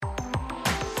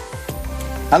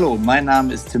Hallo, mein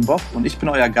Name ist Tim Bock und ich bin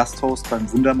euer Gasthost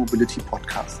beim Wunder Mobility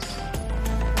Podcast.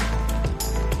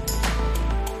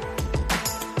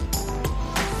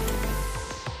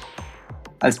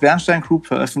 Als Bernstein Group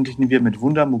veröffentlichen wir mit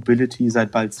Wunder Mobility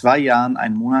seit bald 2 Jahren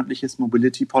ein monatliches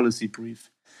Mobility Policy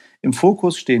Brief. Im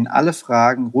Fokus stehen alle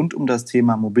Fragen rund um das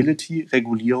Thema Mobility,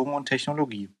 Regulierung und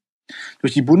Technologie.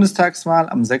 Durch die Bundestagswahl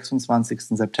am 26.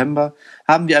 September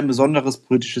haben wir ein besonderes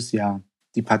politisches Jahr.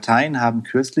 Die Parteien haben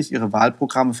kürzlich ihre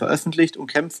Wahlprogramme veröffentlicht und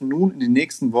kämpfen nun in den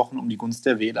nächsten Wochen um die Gunst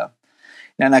der Wähler.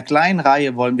 In einer kleinen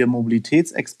Reihe wollen wir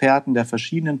Mobilitätsexperten der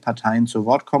verschiedenen Parteien zu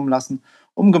Wort kommen lassen,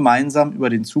 um gemeinsam über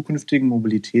den zukünftigen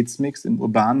Mobilitätsmix im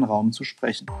urbanen Raum zu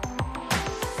sprechen.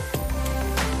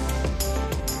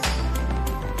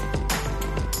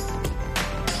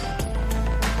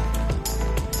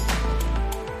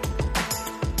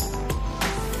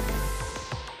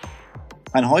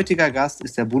 Mein heutiger Gast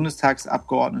ist der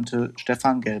Bundestagsabgeordnete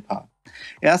Stefan Gelper.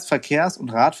 Er ist Verkehrs- und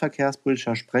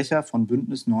Radverkehrspolitischer Sprecher von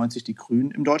Bündnis 90 Die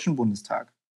Grünen im Deutschen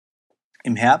Bundestag.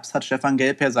 Im Herbst hat Stefan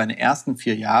Gelper seine ersten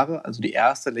 4 Jahre, also die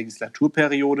erste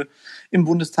Legislaturperiode, im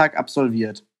Bundestag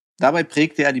absolviert. Dabei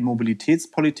prägte er die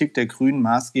Mobilitätspolitik der Grünen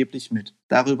maßgeblich mit.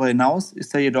 Darüber hinaus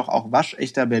ist er jedoch auch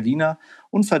waschechter Berliner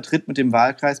und vertritt mit dem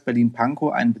Wahlkreis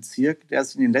Berlin-Pankow einen Bezirk, der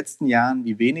sich in den letzten Jahren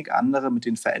wie wenig andere mit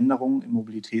den Veränderungen im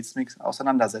Mobilitätsmix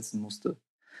auseinandersetzen musste.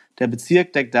 Der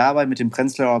Bezirk deckt dabei mit dem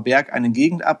Prenzlauer Berg eine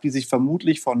Gegend ab, die sich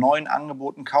vermutlich vor neuen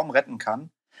Angeboten kaum retten kann,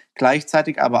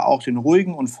 gleichzeitig aber auch den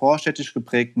ruhigen und vorstädtisch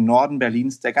geprägten Norden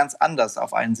Berlins, der ganz anders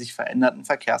auf einen sich verändernden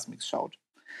Verkehrsmix schaut.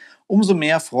 Umso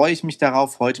mehr freue ich mich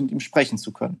darauf, heute mit ihm sprechen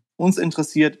zu können. Uns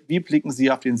interessiert, wie blicken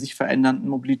Sie auf den sich verändernden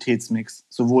Mobilitätsmix,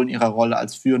 sowohl in Ihrer Rolle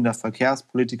als führender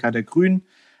Verkehrspolitiker der Grünen,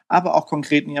 aber auch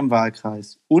konkret in Ihrem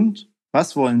Wahlkreis. Und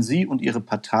was wollen Sie und Ihre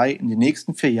Partei in den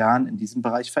nächsten 4 Jahren in diesem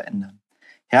Bereich verändern?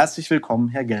 Herzlich willkommen,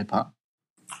 Herr Gelper.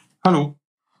 Hallo.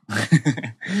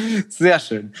 Sehr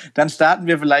schön. Dann starten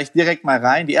wir vielleicht direkt mal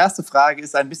rein. Die erste Frage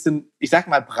ist ein bisschen, ich sag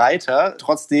mal, breiter,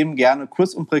 trotzdem gerne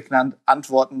kurz und prägnant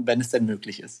antworten, wenn es denn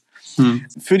möglich ist.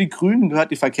 Für die Grünen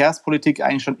gehört die Verkehrspolitik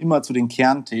eigentlich schon immer zu den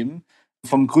Kernthemen.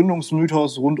 Vom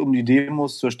Gründungsmythos rund um die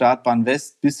Demos zur Startbahn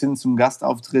West bis hin zum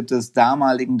Gastauftritt des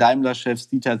damaligen Daimler-Chefs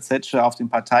Dieter Zetsche auf dem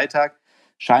Parteitag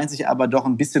scheint sich aber doch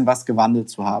ein bisschen was gewandelt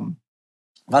zu haben.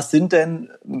 Was sind denn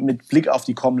mit Blick auf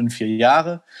die kommenden 4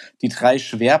 Jahre die 3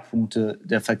 Schwerpunkte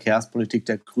der Verkehrspolitik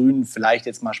der Grünen, vielleicht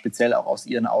jetzt mal speziell auch aus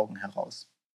Ihren Augen heraus?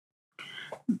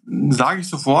 Sage ich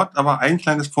sofort, aber ein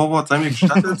kleines Vorwort sei mir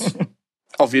gestattet.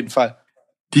 Auf jeden Fall.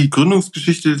 Die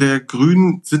Gründungsgeschichte der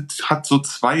Grünen hat so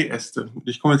 2 Äste.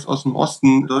 Ich komme jetzt aus dem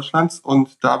Osten Deutschlands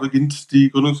und da beginnt die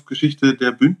Gründungsgeschichte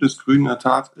der Bündnisgrünen in der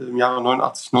Tat im Jahre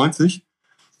 89, 90.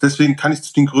 Deswegen kann ich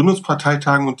zu den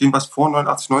Gründungsparteitagen und dem, was vor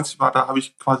 89, 90 war, da habe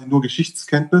ich quasi nur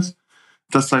Geschichtskenntnis.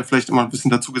 Das sei vielleicht immer ein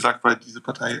bisschen dazu gesagt, weil diese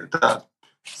Partei da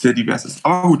sehr divers ist.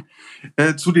 Aber gut,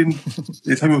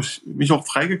 jetzt habe ich mich auch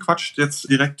freigequatscht, jetzt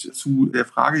direkt zu der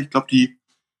Frage. Ich glaube, die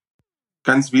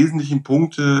ganz wesentlichen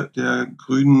Punkte der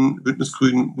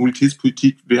Bündnisgrünen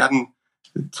Mobilitätspolitik werden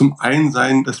zum einen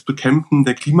sein das Bekämpfen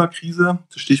der Klimakrise,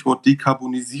 das Stichwort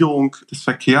Dekarbonisierung des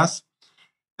Verkehrs.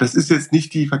 Das ist jetzt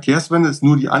nicht die Verkehrswende, das ist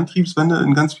nur die Antriebswende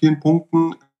in ganz vielen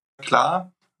Punkten,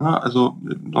 klar. Ja, also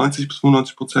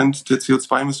 90-95% der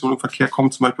CO2-Emissionen im Verkehr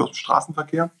kommen zum Beispiel aus dem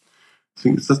Straßenverkehr.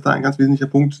 Deswegen ist das da ein ganz wesentlicher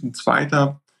Punkt. Ein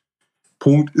zweiter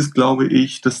Punkt ist, glaube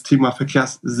ich, das Thema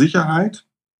Verkehrssicherheit.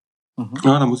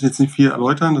 Ja, da muss ich jetzt nicht viel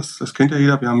erläutern, das kennt ja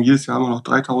jeder. Wir haben jedes Jahr immer noch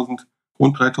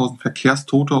rund 3000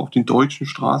 Verkehrstote auf den deutschen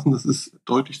Straßen. Das ist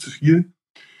deutlich zu viel.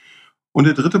 Und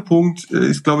der dritte Punkt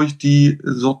ist, glaube ich, die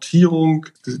Sortierung,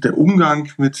 der Umgang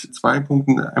mit 2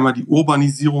 Punkten. Einmal die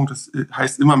Urbanisierung, das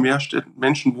heißt immer mehr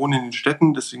Menschen wohnen in den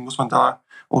Städten, deswegen muss man da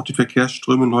auch die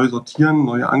Verkehrsströme neu sortieren,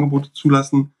 neue Angebote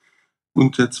zulassen.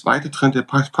 Und der zweite Trend, der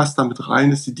passt da mit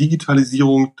rein, ist die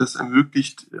Digitalisierung. Das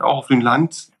ermöglicht auch auf dem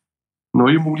Land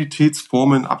neue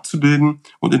Mobilitätsformen abzubilden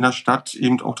und in der Stadt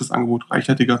eben auch das Angebot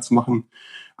reichhaltiger zu machen.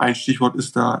 Ein Stichwort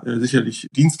ist da sicherlich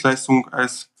Dienstleistung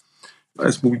als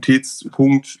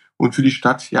Mobilitätspunkt. Und für die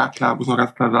Stadt, ja klar, muss man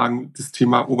ganz klar sagen, das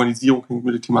Thema Urbanisierung hängt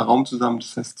mit dem Thema Raum zusammen.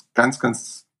 Das heißt, ganz,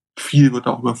 ganz viel wird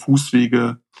auch über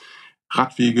Fußwege,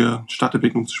 Radwege,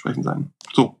 Stadtentwicklung zu sprechen sein.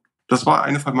 So, das war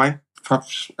eine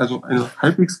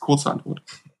halbwegs kurze Antwort.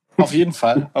 Auf jeden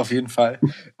Fall, auf jeden Fall.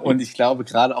 Und ich glaube,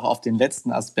 gerade auch auf den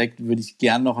letzten Aspekt würde ich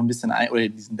gerne noch ein bisschen oder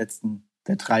diesen letzten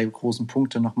der 3 großen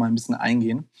Punkte noch mal ein bisschen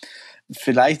eingehen.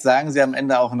 Vielleicht sagen Sie am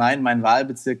Ende auch, nein, mein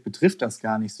Wahlbezirk betrifft das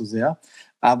gar nicht so sehr.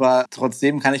 Aber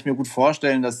trotzdem kann ich mir gut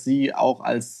vorstellen, dass Sie auch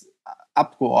als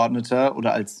Abgeordneter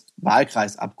oder als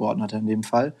Wahlkreisabgeordneter in dem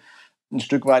Fall ein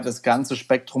Stück weit das ganze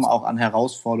Spektrum auch an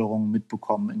Herausforderungen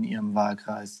mitbekommen in Ihrem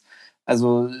Wahlkreis.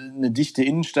 Also eine dichte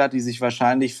Innenstadt, die sich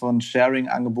wahrscheinlich von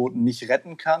Sharing-Angeboten nicht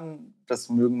retten kann. Das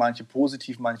mögen manche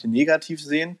positiv, manche negativ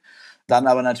sehen. Dann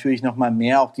aber natürlich noch mal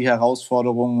mehr auch die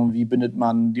Herausforderungen, wie bindet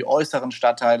man die äußeren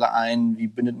Stadtteile ein, wie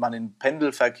bindet man den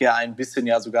Pendelverkehr ein, bis hin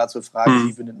ja sogar zur Frage,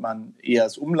 wie bindet man eher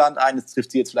das Umland ein. Das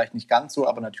trifft sie jetzt vielleicht nicht ganz so,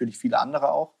 aber natürlich viele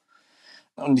andere auch.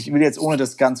 Und ich will jetzt, ohne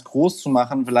das ganz groß zu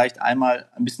machen, vielleicht einmal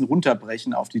ein bisschen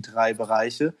runterbrechen auf die 3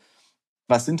 Bereiche.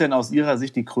 Was sind denn aus Ihrer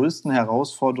Sicht die größten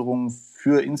Herausforderungen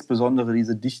für insbesondere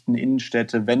diese dichten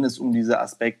Innenstädte, wenn es um diese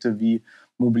Aspekte wie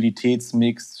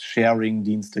Mobilitätsmix,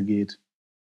 Sharing-Dienste geht?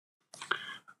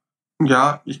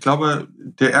 Ja, ich glaube,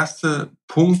 der erste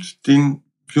Punkt, den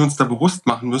wir uns da bewusst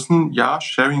machen müssen, ja,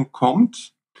 Sharing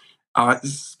kommt, aber es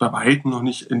ist bei weitem noch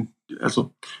nicht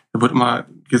also da wird immer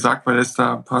gesagt, weil es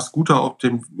da ein paar Scooter auf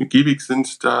dem Gehweg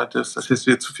sind, dass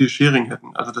wir zu viel Sharing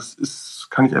hätten. Also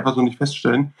kann ich einfach so nicht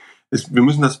feststellen. Wir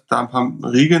müssen da ein paar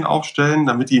Regeln aufstellen,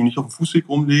 damit die eben nicht auf dem Fußweg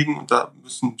rumliegen, und da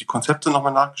müssen die Konzepte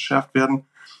nochmal nachgeschärft werden.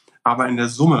 Aber in der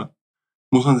Summe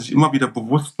muss man sich immer wieder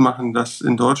bewusst machen, dass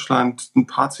in Deutschland ein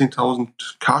paar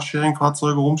 10.000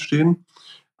 Carsharing-Fahrzeuge rumstehen,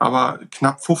 aber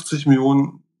knapp 50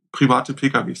 Millionen private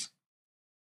PKWs.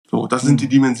 So, das sind die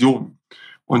Dimensionen.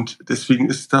 Und deswegen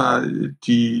ist da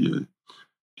die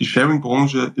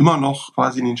Sharing-Branche immer noch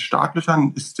quasi in den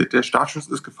Startlöchern. Der Startschuss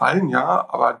ist gefallen, ja,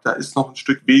 aber da ist noch ein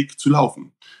Stück Weg zu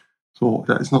laufen. So,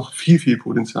 da ist noch viel, viel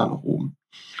Potenzial nach oben.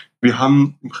 Wir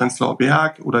haben im Prenzlauer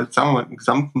Berg oder sagen wir mal im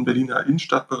gesamten Berliner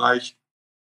Innenstadtbereich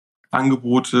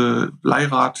Angebote,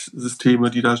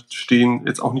 Leihradsysteme, die da stehen,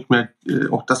 jetzt auch nicht mehr,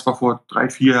 auch das war vor 3,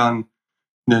 4 Jahren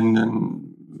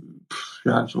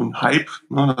so ein Hype.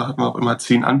 Ne? Da hatten wir auch immer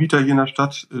 10 Anbieter hier in der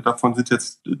Stadt. Davon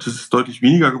das ist deutlich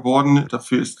weniger geworden.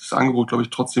 Dafür ist das Angebot, glaube ich,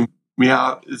 trotzdem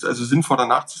ist also sinnvoller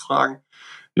nachzufragen.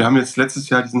 Wir haben jetzt letztes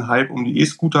Jahr diesen Hype um die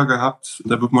E-Scooter gehabt.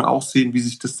 Da wird man auch sehen, wie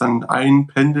sich das dann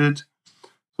einpendelt.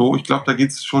 So, ich glaube, da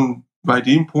geht es schon bei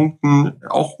den Punkten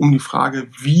auch um die Frage,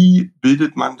 wie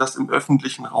bildet man das im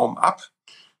öffentlichen Raum ab?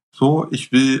 So,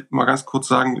 ich will mal ganz kurz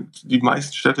sagen, die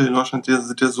meisten Städte in Deutschland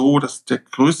sind ja so, dass der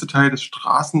größte Teil des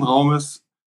Straßenraumes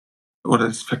oder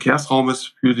des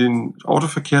Verkehrsraumes für den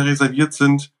Autoverkehr reserviert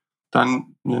sind. Also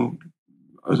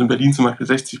in Berlin zum Beispiel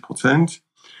 60%.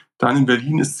 Dann in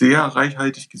Berlin ist sehr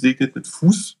reichhaltig gesegnet mit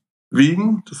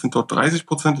Fußwegen. Das sind dort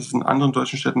 30%. Das ist in anderen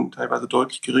deutschen Städten teilweise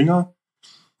deutlich geringer.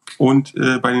 Und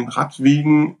bei den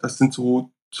Radwegen, das sind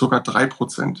so circa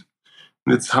 3%.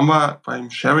 Und jetzt haben wir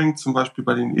beim Sharing zum Beispiel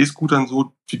bei den E-Scootern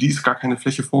so, für die ist gar keine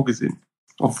Fläche vorgesehen.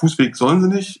 Auf Fußweg sollen sie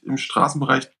nicht, im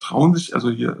Straßenbereich also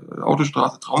hier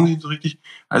Autostraße trauen sie nicht so richtig,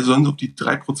 also sollen sie auf die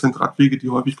 3% Radwege, die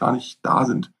häufig gar nicht da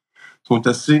sind. So, und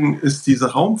deswegen ist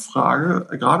diese Raumfrage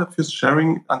gerade fürs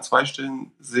Sharing an 2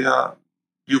 Stellen sehr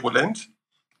virulent.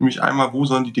 Nämlich einmal, wo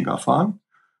sollen die Dinger fahren?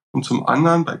 Und zum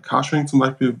anderen, bei Carsharing zum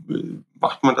Beispiel,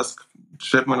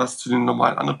 stellt man das zu den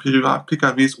normalen anderen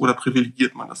Privat-PKWs oder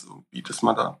privilegiert man das irgendwie, dass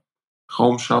man da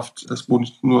Raum schafft, wo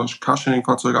nicht nur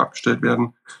Carsharing-Fahrzeuge abgestellt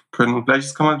werden können. Und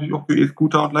gleiches kann man natürlich auch für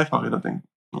E-Scooter und Leihfahrräder denken.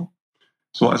 Ne?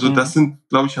 So, also das sind,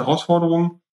 glaube ich,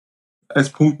 Herausforderungen. Als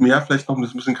Punkt mehr vielleicht noch, um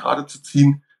das ein bisschen gerade zu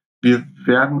ziehen, wir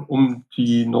werden um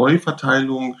die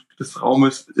Neuverteilung des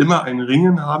Raumes immer ein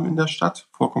Ringen haben in der Stadt,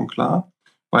 vollkommen klar,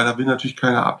 weil da will natürlich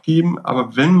keiner abgeben.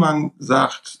 Aber wenn man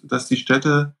sagt, dass die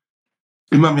Städte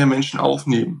immer mehr Menschen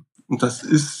aufnehmen, und das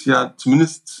ist ja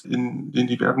zumindest in den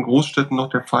diversen Großstädten noch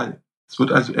der Fall, es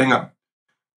wird also enger,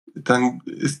 dann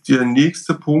ist der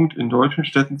nächste Punkt in deutschen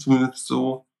Städten zumindest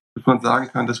so, dass man sagen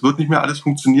kann, das wird nicht mehr alles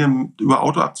funktionieren, über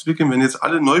Auto abzuwickeln. Wenn jetzt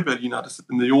alle Neuberliner, das sind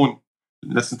eine Million in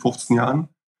den letzten 15 Jahren,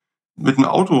 mit einem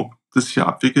Auto das hier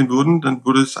abwickeln würden, dann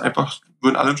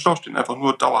würden alle im Stau stehen, einfach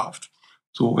nur dauerhaft.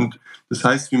 So, und das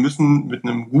heißt, wir müssen mit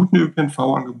einem guten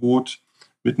ÖPNV-Angebot,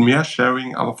 mit mehr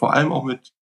Sharing, aber vor allem auch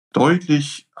mit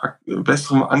deutlich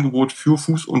besserem Angebot für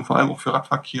Fuß- und vor allem auch für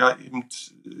Radverkehr eben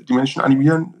die Menschen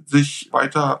animieren, sich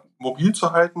weiter mobil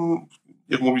zu halten,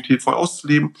 ihre Mobilität voll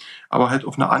auszuleben, aber halt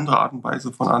auf eine andere Art und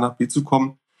Weise von A nach B zu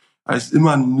kommen, als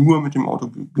immer nur mit dem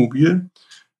Automobil.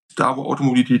 Da, wo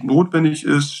Automobilität notwendig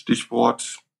ist,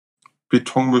 Stichwort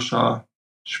Betonmischer,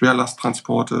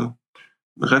 Schwerlasttransporte,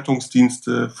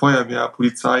 Rettungsdienste, Feuerwehr,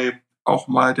 Polizei, auch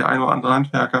mal der ein oder andere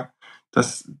Handwerker,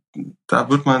 da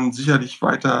wird man sicherlich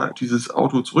weiter dieses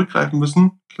Auto zurückgreifen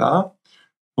müssen, klar.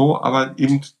 So, aber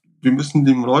eben, wir müssen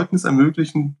den Leuten es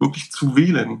ermöglichen, wirklich zu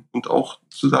wählen und auch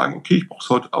zu sagen, okay, ich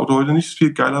brauche das Auto heute nicht, ist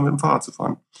viel geiler mit dem Fahrrad zu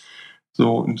fahren.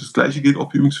 So, und das Gleiche gilt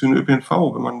auch übrigens für den ÖPNV.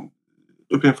 Wenn man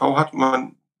ÖPNV hat,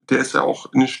 der ist ja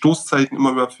auch in den Stoßzeiten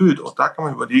immer überfüllt. Auch da kann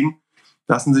man überlegen,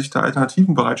 lassen sich da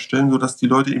Alternativen bereitstellen, sodass die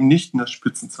Leute eben nicht in der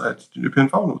Spitzenzeit den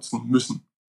ÖPNV nutzen müssen.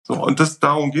 So, und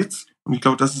darum geht's. Und ich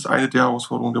glaube, das ist eine der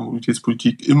Herausforderungen der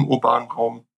Mobilitätspolitik im urbanen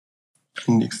Raum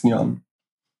in den nächsten Jahren.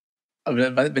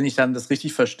 Aber wenn ich dann das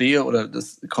richtig verstehe, oder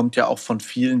das kommt ja auch von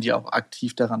vielen, die auch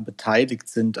aktiv daran beteiligt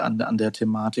sind, an der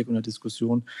Thematik und der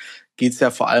Diskussion, geht es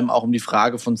ja vor allem auch um die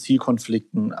Frage von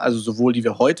Zielkonflikten, also sowohl die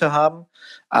wir heute haben,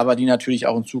 aber die natürlich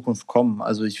auch in Zukunft kommen.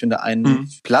 Also ich finde, ein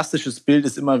klassisches Bild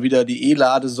ist immer wieder die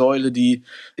E-Ladesäule, die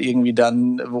irgendwie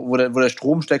dann, wo der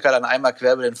Stromstecker dann einmal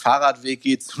quer über den Fahrradweg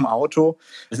geht zum Auto.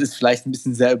 Das ist vielleicht ein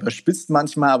bisschen sehr überspitzt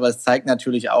manchmal, aber es zeigt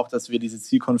natürlich auch, dass wir diese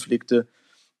Zielkonflikte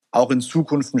auch in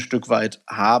Zukunft ein Stück weit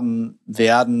haben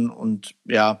werden und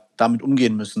ja, damit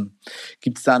umgehen müssen.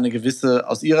 Gibt es da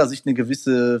aus Ihrer Sicht eine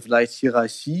gewisse vielleicht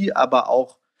Hierarchie, aber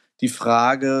auch die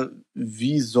Frage,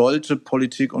 wie sollte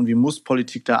Politik und wie muss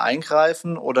Politik da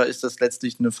eingreifen? Oder ist das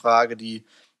letztlich eine Frage, die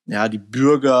ja die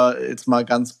Bürger jetzt mal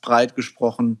ganz breit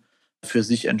gesprochen für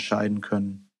sich entscheiden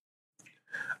können?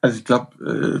 Also ich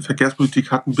glaube, Verkehrspolitik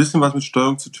hat ein bisschen was mit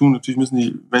Steuerung zu tun. Natürlich müssen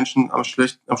die Menschen am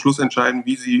Schluss entscheiden,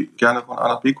 wie sie gerne von A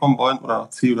nach B kommen wollen oder nach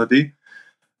C oder D.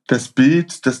 Das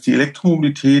Bild, dass die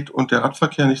Elektromobilität und der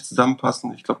Radverkehr nicht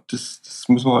zusammenpassen, ich glaube, das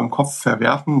müssen wir im Kopf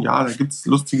verwerfen. Ja, da gibt es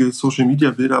lustige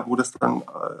Social-Media-Bilder, wo das dann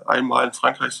einmal in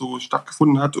Frankreich so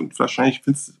stattgefunden hat und wahrscheinlich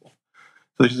findest du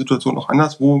solche Situationen auch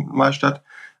anderswo mal statt.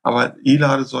 Aber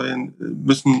E-Ladesäulen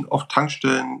müssen auf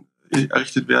Tankstellen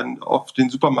errichtet werden, auf den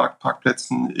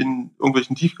Supermarktparkplätzen, in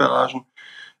irgendwelchen Tiefgaragen.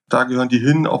 Da gehören die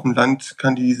hin. Auf dem Land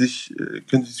können sich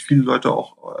viele Leute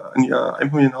auch an ihr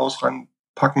Einfamilienhaus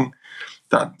ranpacken.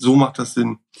 So macht das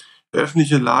Sinn.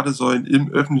 Öffentliche Ladesäulen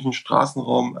im öffentlichen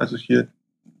Straßenraum, also hier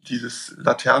dieses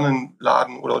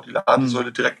Laternenladen oder die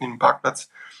Ladesäule direkt neben dem Parkplatz,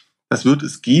 das wird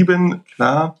es geben,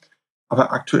 klar.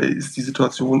 Aber aktuell ist die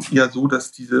Situation eher so,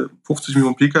 dass diese 50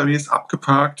 Millionen PKWs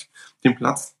abgeparkt den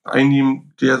Platz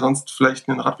einnehmen, der sonst vielleicht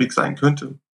ein Radweg sein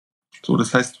könnte. So,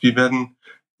 das heißt, wir werden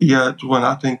eher drüber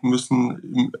nachdenken müssen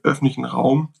im öffentlichen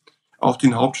Raum, auf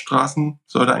den Hauptstraßen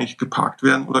soll da eigentlich geparkt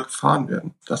werden oder gefahren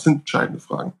werden? Das sind entscheidende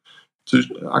Fragen.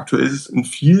 Aktuell ist es in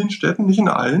vielen Städten, nicht in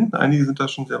allen, einige sind da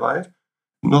schon sehr weit,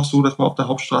 noch so, dass man auf der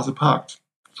Hauptstraße parkt.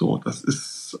 So, das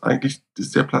ist eigentlich,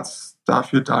 ist der Platz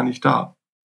dafür da nicht da.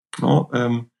 Ja,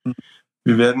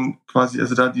 wir werden quasi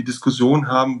also da die Diskussion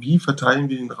haben, wie verteilen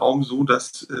wir den Raum so,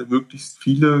 dass möglichst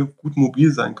viele gut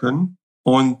mobil sein können.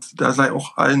 Und da sei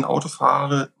auch allen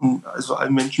Autofahrern, also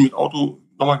allen Menschen mit Auto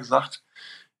nochmal gesagt,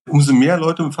 umso mehr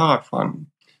Leute mit Fahrrad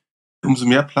fahren, umso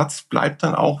mehr Platz bleibt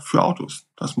dann auch für Autos.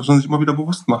 Das muss man sich immer wieder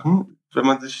bewusst machen. Wenn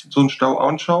man sich so einen Stau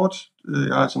anschaut, so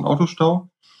einen Autostau,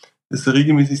 ist es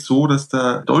regelmäßig so, dass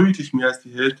da deutlich mehr als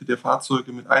die Hälfte der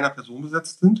Fahrzeuge mit einer Person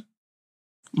besetzt sind.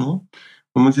 Ja.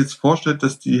 Wenn man sich jetzt vorstellt,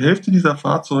 dass die Hälfte dieser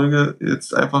Fahrzeuge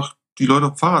jetzt einfach die Leute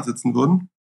auf dem Fahrrad sitzen würden,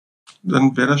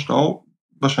 dann wäre der Stau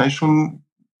wahrscheinlich schon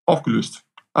aufgelöst.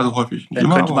 Also häufig. Dann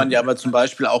könnte man ja aber zum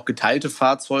Beispiel auch geteilte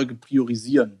Fahrzeuge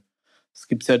priorisieren. Das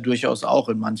gibt es ja durchaus auch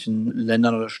in manchen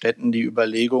Ländern oder Städten, die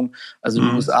Überlegung. Also in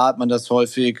den USA hat man das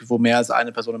häufig, wo mehr als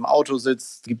eine Person im Auto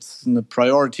sitzt, gibt es eine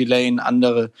Priority Lane.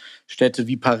 Andere Städte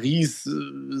wie Paris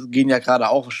gehen ja gerade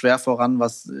auch schwer voran,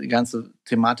 was die ganze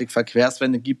Thematik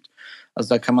Verkehrswende gibt. Also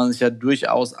da kann man sich ja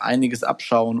durchaus einiges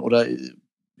abschauen. Oder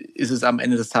ist es am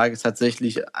Ende des Tages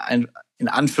tatsächlich in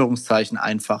Anführungszeichen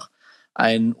einfach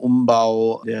ein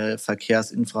Umbau der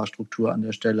Verkehrsinfrastruktur an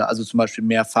der Stelle? Also zum Beispiel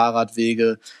mehr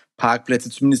Fahrradwege, Parkplätze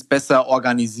zumindest besser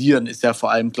organisieren, ist ja vor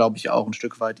allem, glaube ich, auch ein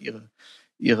Stück weit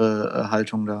ihre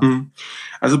Haltung da.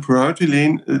 Also Priority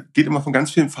Lane geht immer von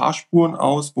ganz vielen Fahrspuren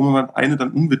aus, wo man eine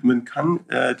dann umwidmen kann.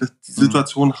 Die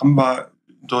Situation haben wir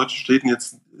in deutschen Städten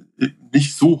jetzt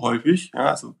nicht so häufig. Ja,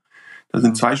 also da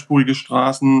sind zweispurige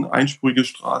Straßen, einspurige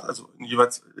Straßen, also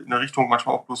jeweils in der Richtung,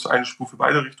 manchmal auch bloß eine Spur für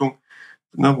beide Richtungen,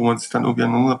 ne, wo man sich dann irgendwie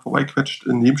aneinander vorbeiquetscht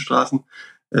in Nebenstraßen.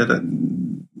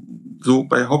 So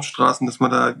bei Hauptstraßen, dass man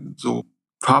da so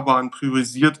Fahrbahnen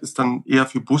priorisiert, ist dann eher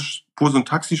für Busse und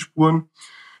Taxispuren.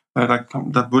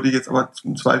 Da würde ich jetzt aber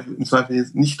im Zweifel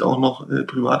jetzt nicht auch noch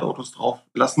Privatautos drauf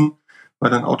lassen,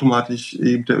 weil dann automatisch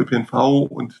eben der ÖPNV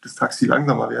und das Taxi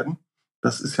langsamer werden.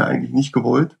 Das ist ja eigentlich nicht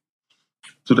gewollt.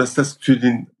 Sodass das für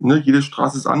jede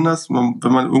Straße ist anders.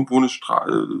 Wenn man irgendwo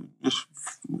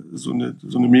so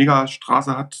eine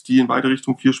Megastraße hat, die in beide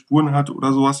Richtungen 4 Spuren hat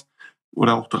oder sowas,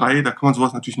 oder auch 3, da kann man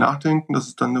sowas natürlich nachdenken, dass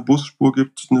es dann eine Busspur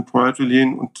gibt, eine Priority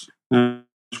Lane und eine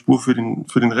Spur für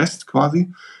den Rest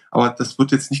quasi. Aber das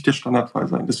wird jetzt nicht der Standardfall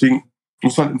sein. Deswegen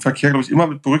muss man im Verkehr, glaube ich, immer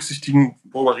mit berücksichtigen,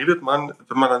 worüber redet man.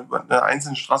 Wenn man dann über eine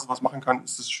einzelne Straße was machen kann,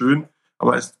 ist es schön.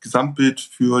 Aber als Gesamtbild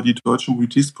für die deutsche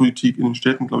Mobilitätspolitik in den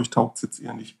Städten, glaube ich, taugt es jetzt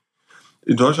eher nicht.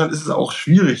 In Deutschland ist es auch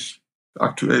schwierig,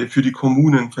 aktuell für die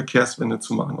Kommunen Verkehrswende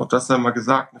zu machen. Auch das sei mal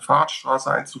gesagt, eine Fahrradstraße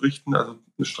einzurichten, also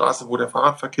eine Straße, wo der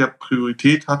Fahrradverkehr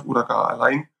Priorität hat oder gar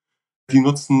allein sie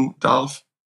nutzen darf.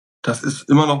 Das ist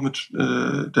immer noch mit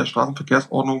der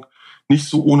Straßenverkehrsordnung nicht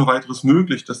so ohne weiteres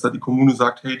möglich, dass da die Kommune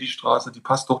sagt, hey, die Straße, die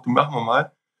passt doch, die machen wir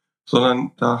mal.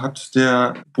 Sondern da hat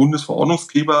der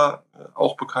Bundesverordnungsgeber,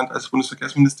 auch bekannt als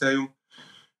Bundesverkehrsministerium,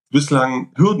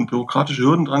 bislang bürokratische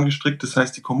Hürden dran gestrickt. Das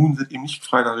heißt, die Kommunen sind eben nicht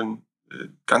frei darin,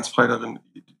 ganz frei darin,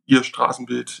 ihr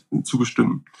Straßenbild zu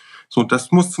bestimmen. So,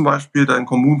 das muss zum Beispiel, da in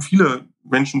Kommunen viele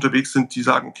Menschen unterwegs sind, die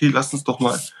sagen, okay, lasst uns doch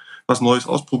mal was Neues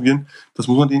ausprobieren. Das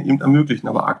muss man denen eben ermöglichen.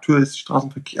 Aber aktuell ist die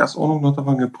Straßenverkehrsordnung noch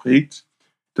davon geprägt,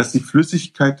 dass die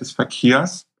Flüssigkeit des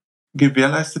Verkehrs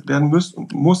gewährleistet werden muss.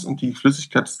 Und die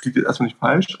Flüssigkeit, das klingt jetzt erstmal nicht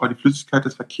falsch, aber die Flüssigkeit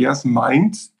des Verkehrs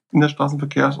meint in der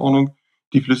Straßenverkehrsordnung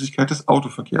die Flüssigkeit des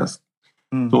Autoverkehrs.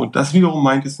 So, und das wiederum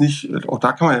meint jetzt nicht, auch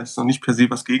da kann man jetzt noch nicht per se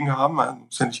was gegen haben, man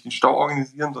muss ja nicht den Stau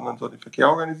organisieren, sondern soll den Verkehr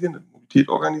organisieren, die Mobilität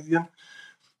organisieren.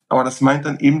 Aber das meint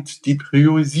dann eben die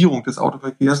Priorisierung des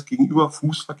Autoverkehrs gegenüber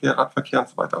Fußverkehr, Radverkehr und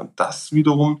so weiter. Und das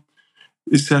wiederum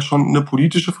ist ja schon eine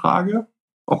politische Frage,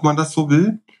 ob man das so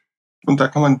will. Und da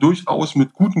kann man durchaus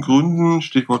mit guten Gründen,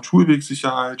 Stichwort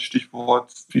Schulwegsicherheit,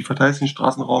 Stichwort, wie verteilst du den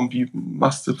Straßenraum, wie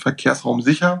machst du Verkehrsraum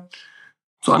sicher,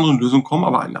 zu anderen Lösungen kommen.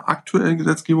 Aber in der aktuellen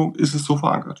Gesetzgebung ist es so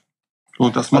verankert.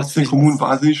 Und das macht es den Kommunen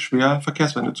wahnsinnig schwer,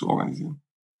 Verkehrswende zu organisieren.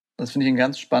 Das finde ich einen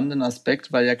ganz spannenden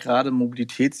Aspekt, weil ja gerade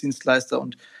Mobilitätsdienstleister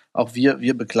und auch wir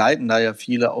begleiten da ja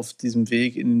viele auf diesem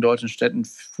Weg, in den deutschen Städten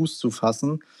Fuß zu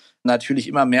fassen, natürlich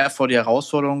immer mehr vor die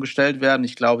Herausforderung gestellt werden.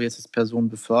 Ich glaube, jetzt das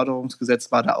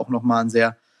Personenbeförderungsgesetz war da auch nochmal ein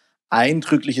sehr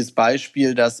eindrückliches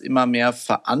Beispiel, dass immer mehr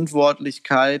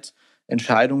Verantwortlichkeit,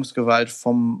 Entscheidungsgewalt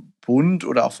vom Bund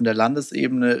oder auch von der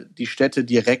Landesebene die Städte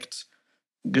direkt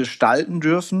gestalten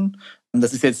dürfen. Und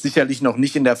das ist jetzt sicherlich noch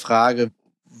nicht in der Frage,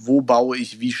 wo baue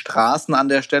ich wie Straßen an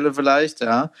der Stelle vielleicht,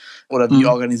 ja, oder wie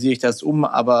organisiere ich das um,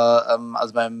 aber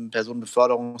also beim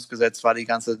Personenbeförderungsgesetz war die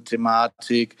ganze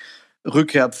Thematik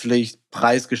Rückkehrpflicht,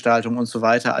 Preisgestaltung und so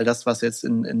weiter, all das, was jetzt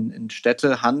in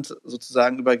Städtehand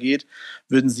sozusagen übergeht,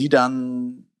 würden Sie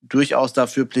dann durchaus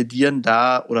dafür plädieren,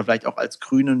 da oder vielleicht auch als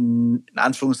Grüne in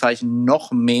Anführungszeichen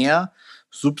noch mehr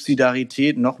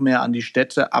Subsidiarität, noch mehr an die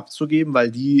Städte abzugeben, weil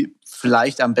die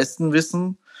vielleicht am besten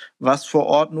wissen, was vor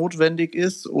Ort notwendig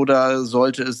ist? Oder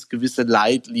sollte es gewisse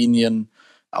Leitlinien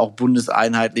auch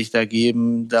bundeseinheitlich da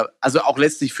geben? Also auch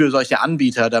letztlich für solche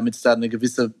Anbieter, damit es da eine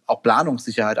gewisse auch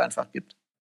Planungssicherheit einfach gibt.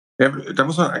 Ja, da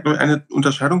muss man eine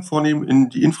Unterscheidung vornehmen in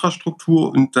die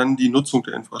Infrastruktur und dann die Nutzung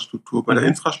der Infrastruktur. Bei der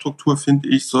Infrastruktur, finde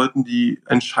ich, sollten die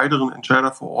Entscheiderinnen und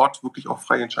Entscheider vor Ort wirklich auch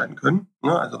frei entscheiden können.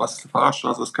 Also was ist eine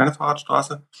Fahrradstraße, was ist keine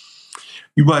Fahrradstraße.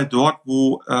 Überall dort,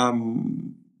 wo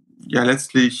ja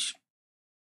letztlich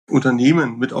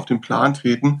Unternehmen mit auf den Plan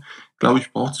treten, glaube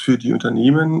ich, braucht es für die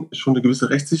Unternehmen schon eine gewisse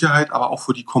Rechtssicherheit, aber auch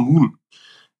für die Kommunen.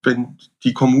 Wenn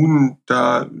die Kommunen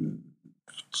da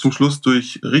zum Schluss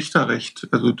durch Richterrecht,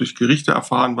 also durch Gerichte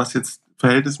erfahren, was jetzt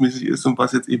verhältnismäßig ist und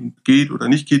was jetzt eben geht oder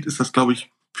nicht geht, ist das, glaube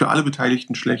ich, für alle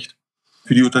Beteiligten schlecht.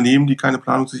 Für die Unternehmen, die keine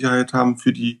Planungssicherheit haben,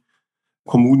 für die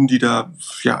Kommunen, die da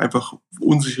ja einfach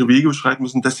unsichere Wege beschreiten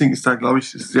müssen. Deswegen ist da, glaube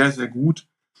ich, sehr, sehr gut,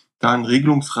 da einen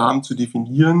Regelungsrahmen zu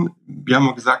definieren. Wir haben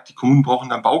ja gesagt, die Kommunen brauchen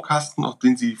dann Baukasten, aus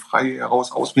denen sie frei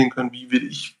heraus auswählen können, wie will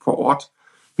ich vor Ort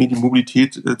mir die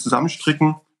Mobilität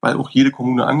zusammenstricken, weil auch jede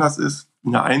Kommune anders ist.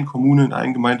 In der einen Kommune, in der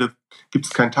einen Gemeinde gibt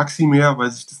es kein Taxi mehr,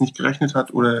 weil sich das nicht gerechnet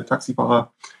hat oder der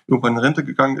Taxifahrer irgendwann in Rente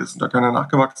gegangen ist und da keiner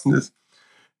nachgewachsen ist.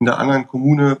 In der anderen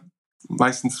Kommune,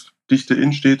 meistens dichte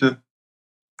Innenstädte,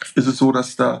 ist es so,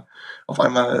 dass da auf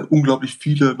einmal unglaublich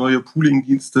viele neue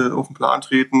Pooling-Dienste auf den Plan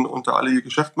treten und da alle ihr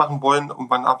Geschäft machen wollen und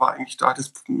man aber eigentlich da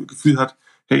das Gefühl hat,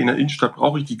 hey, in der Innenstadt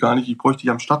brauche ich die gar nicht, ich bräuchte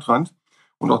die am Stadtrand.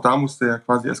 Und auch da muss der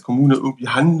quasi als Kommune irgendwie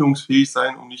handlungsfähig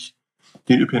sein, um nicht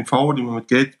den ÖPNV, den man mit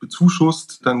Geld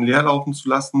bezuschusst, dann leerlaufen zu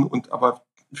lassen und aber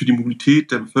für die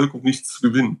Mobilität der Bevölkerung nichts zu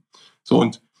gewinnen. So,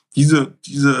 und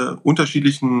diese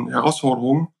unterschiedlichen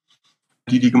Herausforderungen,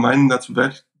 die die Gemeinden dazu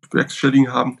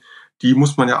bewerkstelligen haben, die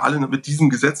muss man ja alle mit diesem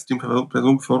Gesetz, dem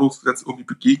Personenbeförderungsgesetz, irgendwie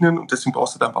begegnen und deswegen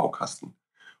brauchst du da einen Baukasten.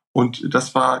 Und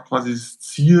das war quasi das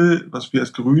Ziel, was wir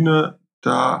als Grüne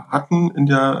da hatten in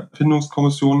der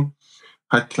Findungskommission,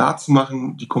 halt klar zu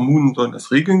machen, die Kommunen sollen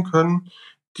das regeln können,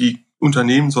 die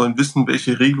Unternehmen sollen wissen,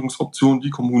 welche Regelungsoptionen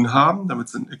die Kommunen haben, damit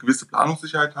sie eine gewisse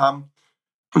Planungssicherheit haben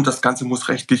und das Ganze muss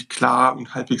rechtlich klar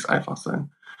und halbwegs einfach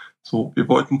sein. So, wir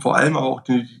wollten vor allem aber auch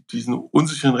diesen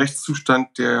unsicheren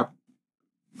Rechtszustand, der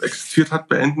existiert hat,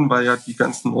 beenden, weil ja die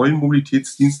ganzen neuen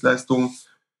Mobilitätsdienstleistungen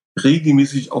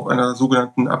regelmäßig auf einer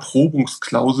sogenannten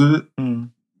Erprobungsklausel,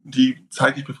 die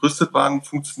zeitlich befristet waren,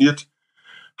 funktioniert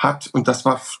hat. Und das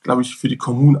war, glaube ich, für die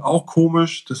Kommunen auch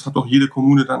komisch. Das hat auch jede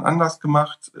Kommune dann anders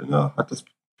gemacht, hat das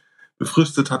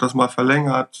befristet, hat das mal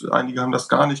verlängert, einige haben das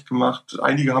gar nicht gemacht,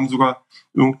 einige haben sogar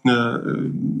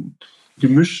irgendeine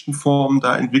gemischten Form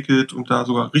da entwickelt und da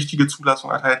sogar richtige Zulassung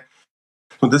erteilt.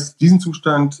 Und diesen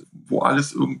Zustand, wo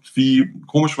alles irgendwie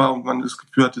komisch war und man das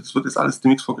Gefühl hatte, es wird jetzt alles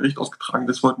demnächst vor Gericht ausgetragen,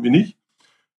 das wollten wir nicht.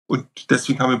 Und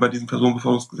deswegen haben wir bei diesem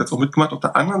Personenbeförderungsgesetz auch mitgemacht. Auf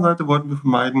der anderen Seite wollten wir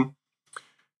vermeiden,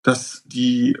 dass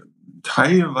die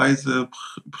teilweise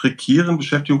prekären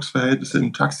Beschäftigungsverhältnisse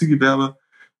im Taxigewerbe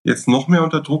jetzt noch mehr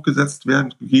unter Druck gesetzt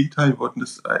werden. Im Gegenteil, wir wollten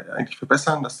das eigentlich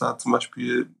verbessern, dass da zum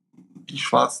Beispiel die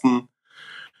schwarzen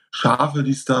Schafe, die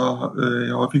es da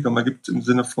ja häufiger mal gibt im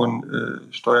Sinne von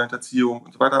Steuerhinterziehung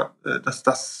und so weiter, dass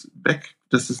das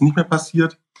nicht mehr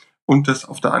passiert und dass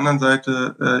auf der anderen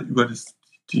Seite über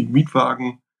die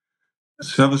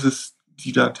Mietwagen-Services,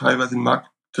 die da teilweise in den Markt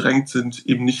gedrängt sind,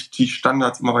 eben nicht die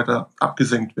Standards immer weiter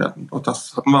abgesenkt werden. Und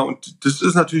das hatten wir, und das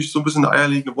ist natürlich so ein bisschen eine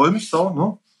eierlegende Wollmilchsau,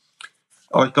 ne?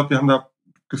 Aber ich glaube, wir haben da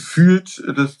gefühlt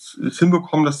das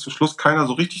hinbekommen, dass zum Schluss keiner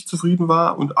so richtig zufrieden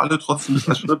war und alle trotzdem das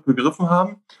als Schritt begriffen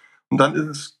haben. Und dann ist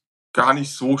es gar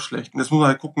nicht so schlecht. Und jetzt muss man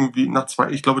halt gucken,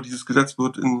 ich glaube, dieses Gesetz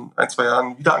wird in 1-2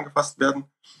 Jahren wieder angepasst werden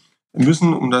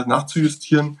müssen, um da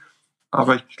nachzujustieren.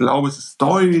 Aber ich glaube, es ist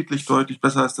deutlich, deutlich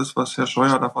besser als das, was Herr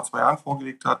Scheuer da vor 2 Jahren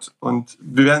vorgelegt hat. Und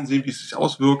wir werden sehen, wie es sich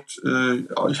auswirkt.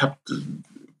 Ich habe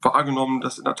wahrgenommen,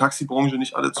 dass in der Taxibranche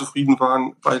nicht alle zufrieden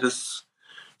waren, weil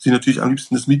sie natürlich am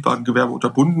liebsten das Mietwagengewerbe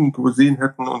unterbunden gesehen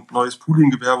hätten und neues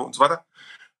Poolinggewerbe und so weiter.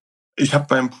 Ich habe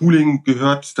beim Pooling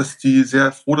gehört, dass die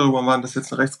sehr froh darüber waren, dass es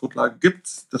jetzt eine Rechtsgrundlage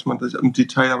gibt, dass man das im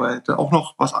Detail aber hätte auch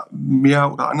noch was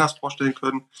mehr oder anders vorstellen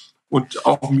können. Und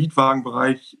auch im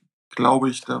Mietwagenbereich,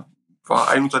 glaube ich, da war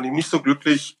ein Unternehmen nicht so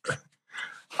glücklich.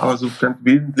 Aber so ganz im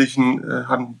Wesentlichen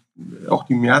haben auch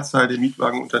die Mehrzahl der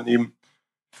Mietwagenunternehmen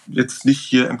jetzt nicht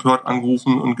hier empört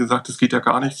angerufen und gesagt, das geht ja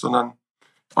gar nicht, sondern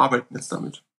arbeiten jetzt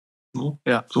damit.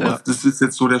 Ja, Das ist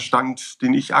jetzt so der Stand,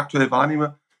 den ich aktuell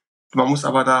wahrnehme. Man muss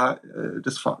aber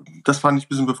das fand ich ein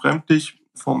bisschen befremdlich.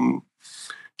 Vom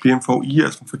BMVI,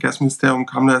 also vom Verkehrsministerium,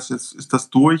 ist das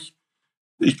durch.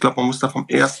 Ich glaube, man muss da vom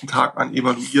ersten Tag an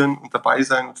evaluieren und dabei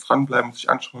sein und dranbleiben und sich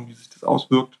anschauen, wie sich das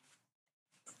auswirkt.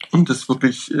 Und das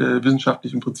wirklich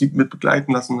wissenschaftlich im Prinzip mit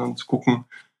begleiten lassen und zu gucken,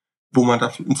 wo man da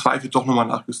im Zweifel doch nochmal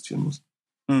nachjustieren muss.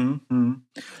 Also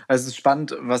es ist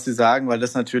spannend, was Sie sagen, weil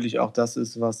das natürlich auch das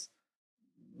ist, was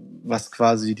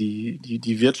quasi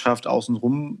die Wirtschaft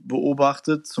außenrum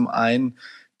beobachtet. Zum einen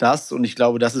das, und ich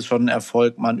glaube, das ist schon ein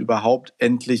Erfolg, man überhaupt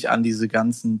endlich an diese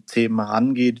ganzen Themen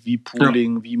rangeht, wie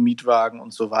Pooling, wie Mietwagen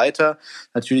und so weiter.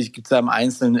 Natürlich gibt es da im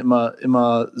Einzelnen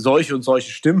immer solche und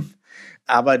solche Stimmen,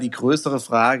 aber die größere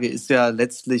Frage ist ja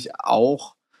letztlich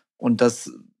auch, und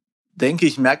das denke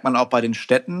ich, merkt man auch bei den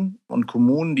Städten und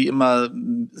Kommunen, die immer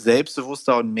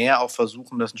selbstbewusster und mehr auch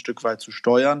versuchen, das ein Stück weit zu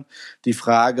steuern. Die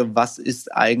Frage, was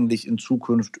ist eigentlich in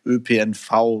Zukunft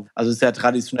ÖPNV? Also es ist ja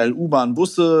traditionell U-Bahn,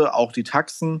 Busse, auch die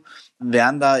Taxen.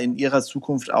 Werden da in ihrer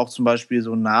Zukunft auch zum Beispiel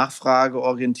so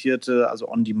nachfrageorientierte, also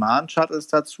On-Demand-Shuttles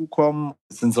dazukommen?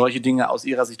 Sind solche Dinge aus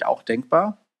Ihrer Sicht auch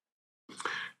denkbar?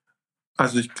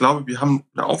 Also ich glaube, wir haben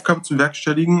eine Aufgabe zu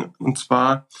bewerkstelligen, und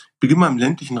zwar beginnen wir im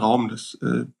ländlichen Raum. Das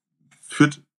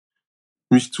führt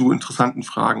mich zu interessanten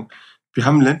Fragen. Wir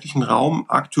haben im ländlichen Raum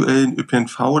aktuell einen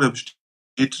ÖPNV, der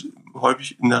besteht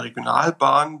häufig in der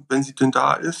Regionalbahn, wenn sie denn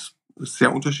da ist. Das ist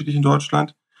sehr unterschiedlich in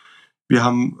Deutschland. Wir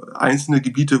haben einzelne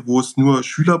Gebiete, wo es nur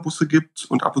Schülerbusse gibt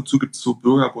und ab und zu gibt es so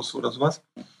Bürgerbusse oder sowas.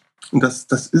 Und das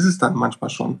ist es dann manchmal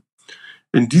schon.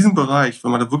 In diesem Bereich,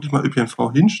 wenn man da wirklich mal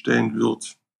ÖPNV hinstellen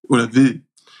wird oder will,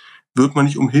 wird man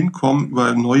nicht umhin kommen,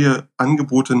 über neue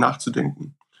Angebote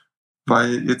nachzudenken.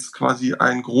 Weil jetzt quasi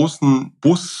einen großen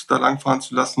Bus da langfahren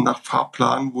zu lassen nach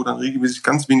Fahrplan, wo dann regelmäßig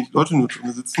ganz wenig Leute nur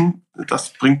drin sitzen,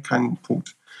 das bringt keinen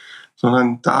Punkt.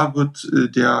 Sondern da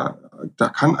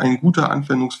kann ein guter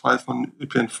Anwendungsfall von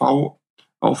ÖPNV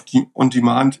auf die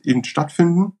On-Demand eben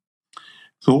stattfinden.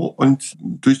 So, und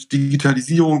durch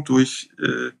Digitalisierung,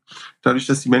 dadurch,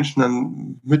 dass die Menschen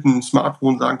dann mit einem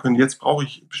Smartphone sagen können, jetzt brauche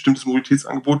ich ein bestimmtes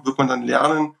Mobilitätsangebot, wird man dann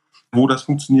lernen, wo das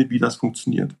funktioniert, wie das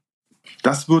funktioniert.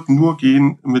 Das wird nur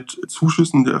gehen mit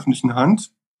Zuschüssen der öffentlichen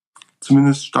Hand,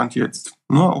 zumindest Stand jetzt.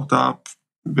 Ne? Auch da,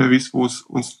 wer weiß, wo es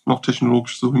uns noch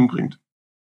technologisch so hinbringt.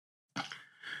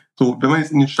 So, wenn man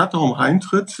jetzt in den Stadtraum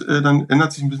reintritt, dann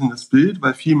ändert sich ein bisschen das Bild,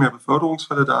 weil viel mehr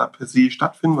Beförderungsfälle da per se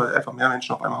stattfinden, weil einfach mehr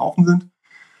Menschen auf einem Haufen sind.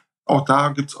 Auch da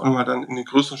gibt es auch nochmal dann in den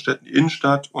größeren Städten die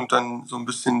Innenstadt und dann so ein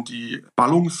bisschen die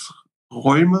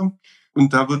Ballungsräume.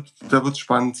 Und da wird's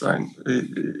spannend sein.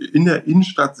 In der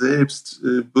Innenstadt selbst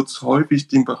wird es häufig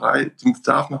den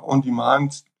Bedarf nach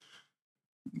On-Demand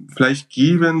vielleicht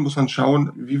geben, muss man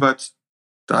schauen, wie weit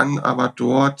dann aber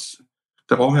dort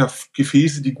Da brauchen wir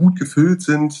Gefäße, die gut gefüllt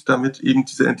sind, damit eben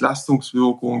diese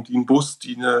Entlastungswirkung, die ein Bus,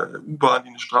 die eine U-Bahn, die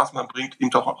eine Straßenbahn bringt,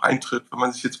 eben auch eintritt. Wenn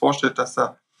man sich jetzt vorstellt, dass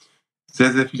da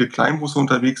sehr, sehr viele Kleinbusse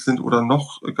unterwegs sind oder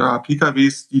noch gar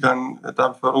PKWs, die dann da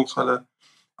Beförderungsfalle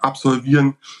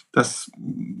absolvieren, das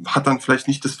hat dann vielleicht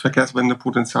nicht das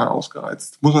Verkehrswendepotenzial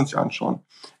ausgereizt. Muss man sich anschauen.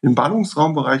 Im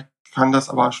Ballungsraumbereich kann das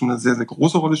aber schon eine sehr, sehr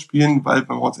große Rolle spielen, weil,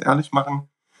 wenn wir uns ehrlich machen,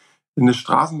 eine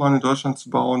Straßenbahn in Deutschland zu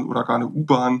bauen oder gar eine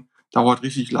U-Bahn dauert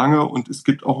richtig lange, und es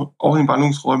gibt auch in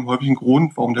Ballungsräumen häufig einen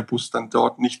Grund, warum der Bus dann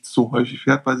dort nicht so häufig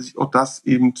fährt, weil sich auch das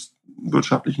eben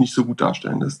wirtschaftlich nicht so gut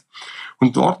darstellen lässt.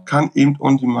 Und dort kann eben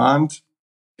On Demand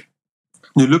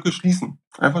eine Lücke schließen.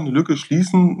 Einfach eine Lücke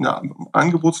schließen, eine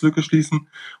Angebotslücke schließen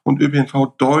und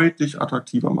ÖPNV deutlich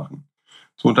attraktiver machen.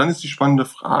 So, und dann ist die spannende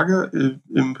Frage,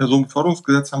 im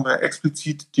Personenbeförderungsgesetz haben wir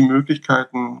explizit die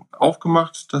Möglichkeiten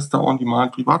aufgemacht, dass da On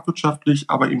Demand privatwirtschaftlich,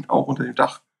 aber eben auch unter dem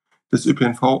Dach des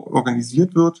ÖPNV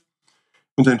organisiert wird.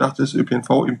 Unter dem Dach des ÖPNV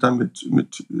eben dann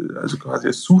also quasi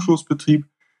als Zuschussbetrieb.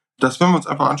 Das werden wir uns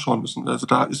einfach anschauen müssen. Also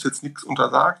da ist jetzt nichts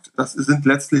untersagt. Das sind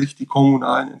letztlich die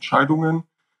kommunalen Entscheidungen.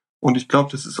 Und ich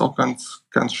glaube, das ist auch ganz,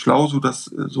 ganz schlau, so das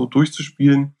so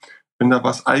durchzuspielen. Wenn da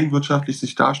was eigenwirtschaftlich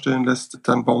sich darstellen lässt,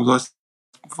 dann warum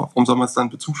soll man es dann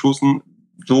bezuschussen?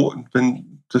 So, und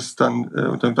wenn das dann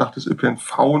unter dem Dach des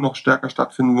ÖPNV noch stärker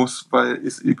stattfinden muss, weil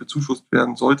es bezuschusst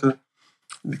werden sollte,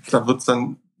 da wird es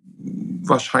dann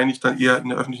wahrscheinlich dann eher in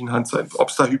der öffentlichen Hand sein. Ob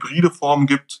es da hybride Formen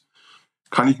gibt,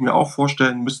 kann ich mir auch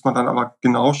vorstellen, müsste man dann aber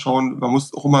genau schauen. Man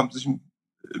muss auch sich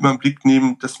immer im Blick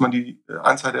nehmen, dass man die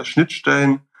Anzahl der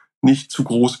Schnittstellen nicht zu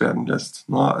groß werden lässt.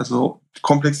 Also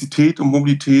Komplexität und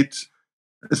Mobilität,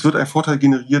 es wird ein Vorteil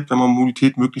generiert, wenn man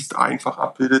Mobilität möglichst einfach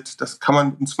abbildet. Das kann man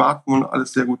mit dem Smartphone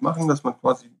alles sehr gut machen, dass man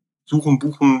quasi suchen,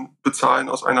 buchen, bezahlen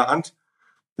aus einer Hand.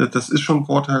 Das ist schon ein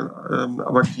Vorteil,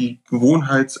 aber die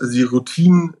also die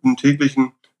Routinen im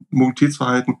täglichen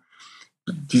Mobilitätsverhalten,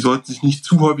 die sollten sich nicht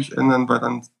zu häufig ändern, weil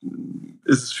dann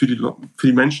ist es für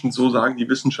die Menschen, so sagt die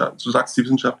Wissenschaft,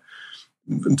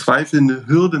 im Zweifel eine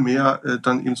Hürde mehr,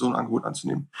 dann eben so ein Angebot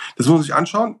anzunehmen. Das muss man sich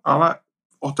anschauen, aber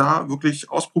auch da wirklich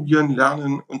ausprobieren,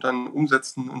 lernen und dann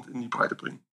umsetzen und in die Breite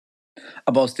bringen.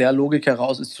 Aber aus der Logik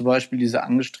heraus ist zum Beispiel diese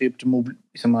angestrebte,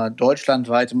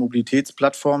 deutschlandweite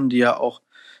Mobilitätsplattform, die ja auch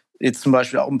jetzt zum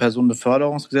Beispiel auch im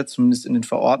Personenbeförderungsgesetz, zumindest in den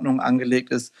Verordnungen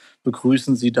angelegt ist,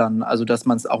 begrüßen Sie dann, also dass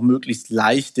man es auch möglichst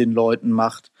leicht den Leuten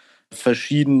macht,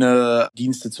 verschiedene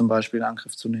Dienste zum Beispiel in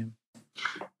Angriff zu nehmen.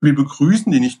 Wir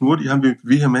begrüßen die nicht nur, die haben wir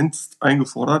vehement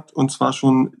eingefordert, und zwar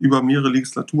schon über mehrere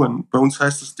Legislaturen. Bei uns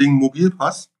heißt das Ding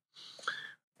Mobilpass.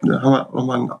 Da haben wir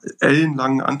nochmal einen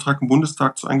ellenlangen Antrag im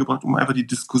Bundestag zu eingebracht, um einfach die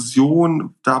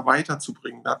Diskussion da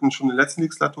weiterzubringen. Wir hatten schon in der letzten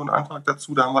Legislatur einen Antrag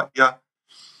dazu, da haben wir eher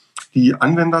die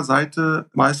Anwenderseite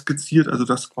mal skizziert, also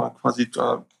dass man quasi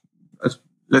da also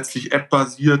letztlich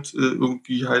App-basiert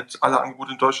irgendwie halt alle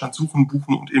Angebote in Deutschland suchen,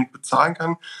 buchen und eben bezahlen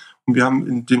kann. Und wir haben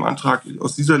in dem Antrag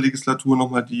aus dieser Legislatur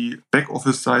nochmal die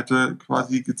Backoffice-Seite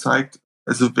quasi gezeigt,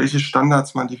 also welche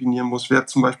Standards man definieren muss, wer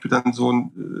zum Beispiel dann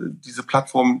diese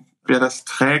Plattform, wer das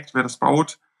trägt, wer das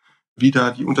baut, wie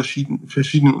da die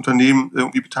verschiedenen Unternehmen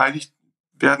irgendwie beteiligt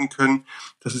werden können.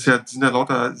 Sind ja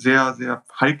lauter sehr, sehr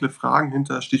heikle Fragen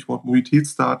hinter, Stichwort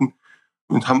Mobilitätsdaten,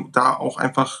 und haben da auch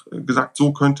einfach gesagt,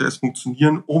 so könnte es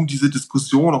funktionieren, um diese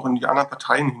Diskussion auch in die anderen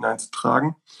Parteien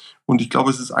hineinzutragen. Und ich glaube,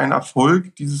 es ist ein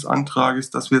Erfolg dieses Antrages,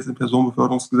 dass wir jetzt im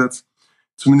Personenbeförderungsgesetz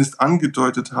zumindest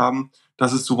angedeutet haben,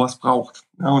 dass es sowas braucht.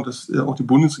 Ja, und dass auch die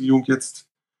Bundesregierung jetzt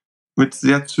mit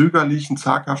sehr zögerlichen,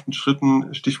 zaghaften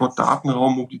Schritten, Stichwort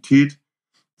Datenraum, Mobilität,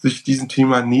 sich diesem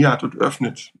Thema nähert und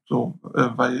öffnet. So,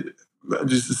 weil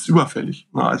das ist überfällig.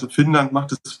 Also Finnland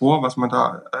macht es vor, was man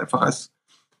da einfach als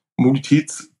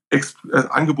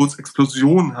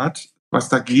Angebotsexplosion hat, was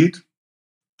da geht.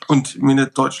 Und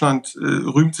Deutschland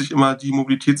rühmt sich immer, die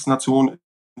Mobilitätsnation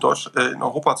in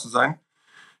Europa zu sein.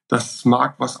 Das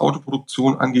mag, was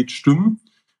Autoproduktion angeht, stimmen.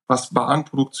 Was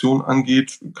Bahnproduktion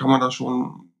angeht,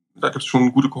 da gibt es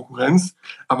schon gute Konkurrenz.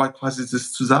 Aber quasi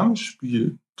das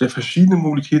Zusammenspiel der verschiedenen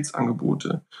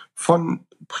Mobilitätsangebote, von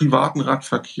privaten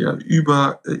Radverkehr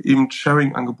über eben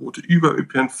Sharing-Angebote, über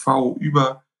ÖPNV,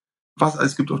 über was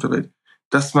alles gibt auf der Welt,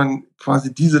 dass man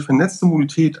quasi diese vernetzte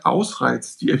Mobilität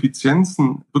ausreizt, die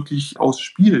Effizienzen wirklich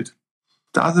ausspielt,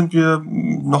 da sind wir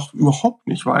noch überhaupt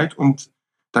nicht weit, und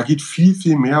da geht viel,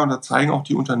 viel mehr, und da zeigen auch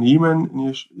die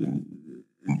Unternehmen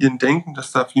in ihrem Denken,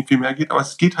 dass da viel, viel mehr geht. Aber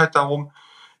es geht halt darum,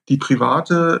 die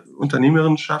private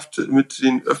Unternehmerschaft mit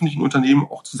den öffentlichen Unternehmen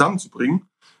auch zusammenzubringen.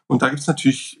 Und da gibt es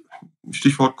natürlich,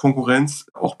 Stichwort Konkurrenz,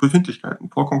 auch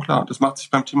Befindlichkeiten, vollkommen klar. Das macht sich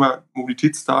beim Thema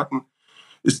Mobilitätsdaten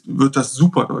wird das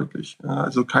super deutlich. Ja,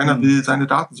 also keiner will seine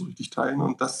Daten so richtig teilen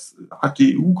und das hat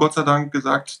die EU Gott sei Dank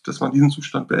gesagt, dass man diesen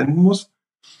Zustand beenden muss,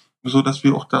 so dass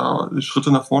wir auch da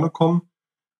Schritte nach vorne kommen.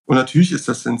 Und natürlich ist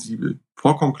das sensibel,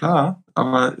 vollkommen klar.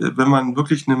 Aber wenn man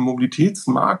wirklich einen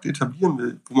Mobilitätsmarkt etablieren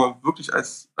will, wo man wirklich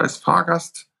als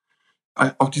Fahrgast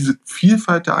auf diese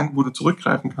Vielfalt der Angebote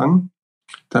zurückgreifen kann,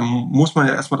 dann muss man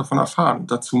ja erstmal davon erfahren.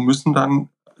 Dazu müssen dann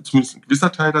zumindest ein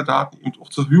gewisser Teil der Daten eben auch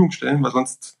zur Verfügung stellen, weil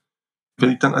sonst,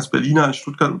 wenn ich dann als Berliner in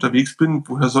Stuttgart unterwegs bin,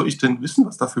 woher soll ich denn wissen,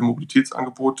 was da für ein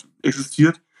Mobilitätsangebot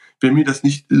existiert, wenn mir das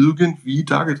nicht irgendwie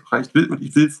dargereicht wird und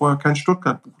ich will vorher kein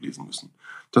Stuttgart-Buch lesen müssen.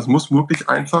 Das muss wirklich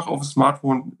einfach auf dem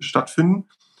Smartphone stattfinden.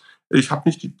 Ich habe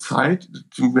nicht die Zeit,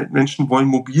 die Menschen wollen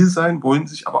mobil sein, wollen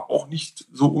sich aber auch nicht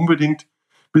so unbedingt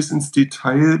bis ins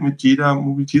Detail mit jeder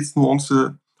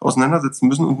Mobilitätsnuance auseinandersetzen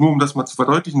müssen. Und nur um das mal zu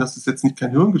verdeutlichen, dass es jetzt nicht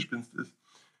kein Hirngespinst ist.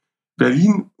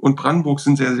 Berlin und Brandenburg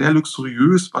sind sehr, sehr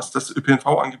luxuriös, was das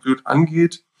ÖPNV-Angebot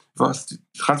angeht, was die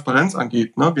Transparenz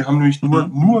angeht. Ne? Wir haben nämlich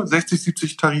nur 60,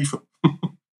 70 Tarife,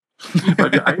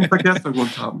 weil wir einen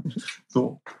Verkehrsverbund haben.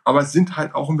 So. Aber es sind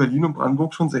halt auch in Berlin und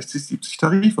Brandenburg schon 60, 70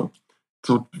 Tarife.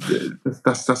 So,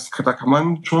 da kann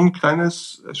man schon ein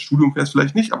kleines Studium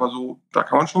vielleicht nicht, aber so, da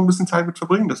kann man schon ein bisschen Zeit mit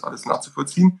verbringen, das alles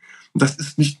nachzuvollziehen. Und das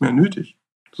ist nicht mehr nötig.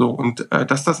 So, und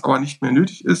dass das aber nicht mehr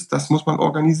nötig ist, das muss man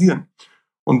organisieren.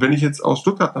 Und wenn ich jetzt aus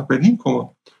Stuttgart nach Berlin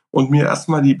komme und mir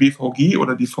erstmal die BVG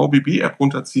oder die VBB-App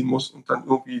runterziehen muss und dann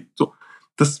irgendwie so,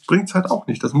 das bringt es halt auch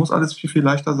nicht. Das muss alles viel, viel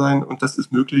leichter sein und das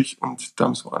ist möglich und da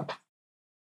müssen wir ran.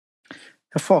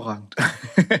 Hervorragend.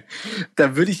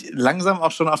 Da würde ich langsam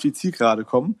auch schon auf die Zielgerade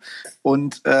kommen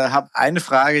und habe eine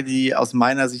Frage, die aus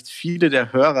meiner Sicht viele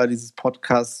der Hörer dieses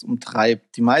Podcasts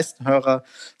umtreibt. Die meisten Hörer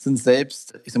sind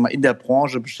selbst, ich sag mal, in der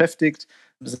Branche beschäftigt.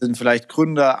 Das sind vielleicht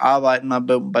Gründer, arbeiten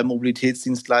bei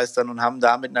Mobilitätsdienstleistern und haben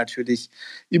damit natürlich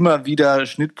immer wieder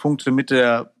Schnittpunkte mit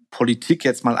der Politik,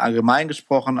 jetzt mal allgemein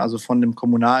gesprochen, also von dem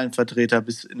kommunalen Vertreter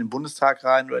bis in den Bundestag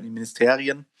rein oder in die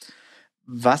Ministerien.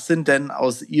 Was sind denn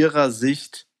aus Ihrer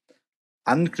Sicht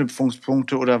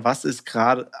Anknüpfungspunkte oder was ist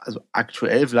gerade, also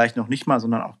aktuell vielleicht noch nicht mal,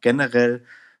 sondern auch generell,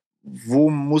 wo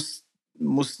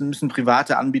müssen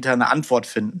private Anbieter eine Antwort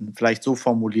finden, vielleicht so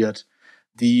formuliert,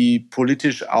 die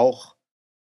politisch auch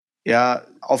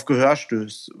auf Gehör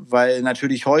stößt? Weil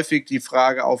natürlich häufig die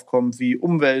Frage aufkommt, wie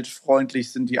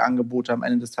umweltfreundlich sind die Angebote am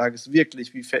Ende des Tages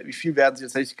wirklich, wie viel werden sie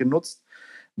tatsächlich genutzt?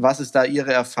 Was ist da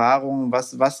Ihre Erfahrung?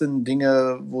 Was sind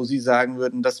Dinge, wo Sie sagen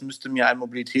würden, das müsste mir ein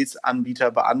Mobilitätsanbieter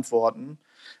beantworten?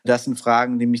 Das sind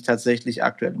Fragen, die mich tatsächlich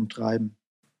aktuell umtreiben.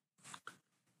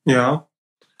 Ja,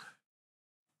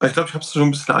 ich glaube, ich habe es schon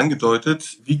ein bisschen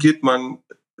angedeutet. Wie geht man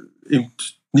eben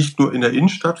nicht nur in der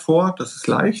Innenstadt vor, das ist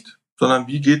leicht, sondern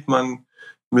wie geht man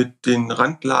mit den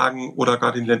Randlagen oder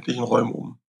gar den ländlichen Räumen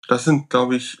um? Das sind,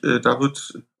 glaube ich, da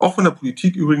wird auch von der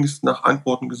Politik übrigens nach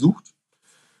Antworten gesucht.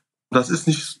 Das ist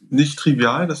nicht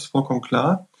trivial, das ist vollkommen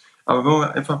klar. Aber wenn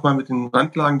man einfach mal mit den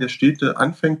Randlagen der Städte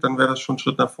anfängt, dann wäre das schon ein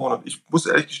Schritt nach vorne. Und ich muss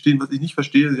ehrlich gestehen, was ich nicht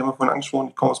verstehe, Sie haben ja vorhin angesprochen,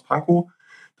 ich komme aus Pankow,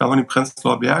 da haben wir den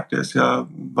Prenzlauer Berg, der ist ja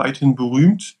weithin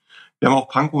berühmt. Wir haben auch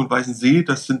Pankow und Weißensee,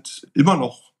 das sind immer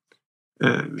noch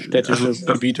städtische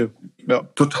Gebiete. Ja.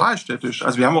 Total städtisch.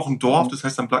 Also wir haben auch ein Dorf, das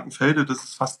heißt am Blankenfelde, das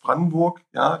ist fast Brandenburg,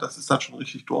 ja, das ist dann schon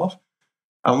richtig Dorf.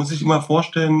 Aber man muss sich immer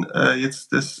vorstellen,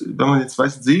 wenn man jetzt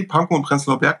Weißensee, Pankow und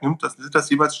Prenzlauer Berg nimmt, sind das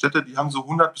jeweils Städte, die haben so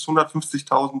 100 bis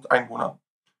 150.000 Einwohner.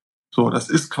 So, das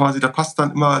ist quasi, da passt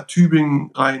dann immer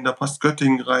Tübingen rein, da passt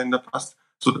Göttingen rein, das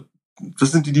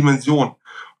sind die Dimensionen. Und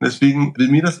deswegen will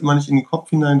mir das immer nicht in den Kopf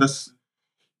hinein, dass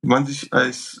man sich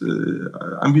als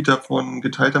Anbieter von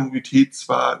geteilter Mobilität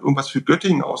zwar irgendwas für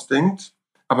Göttingen ausdenkt,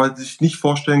 aber sich nicht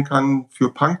vorstellen kann,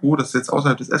 für Pankow, das jetzt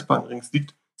außerhalb des S-Bahn-Rings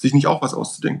liegt, sich nicht auch was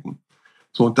auszudenken.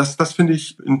 So, das finde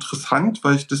ich interessant,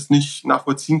 weil ich das nicht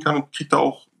nachvollziehen kann und kriege da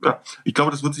auch, ich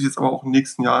glaube, das wird sich jetzt aber auch in den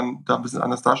nächsten Jahren da ein bisschen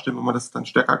anders darstellen, wenn man das dann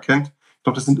stärker kennt. Ich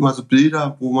glaube, das sind immer so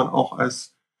Bilder, wo man auch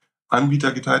als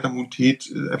Anbieter geteilter Mobilität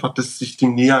einfach sich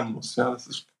dem nähern muss. Ja,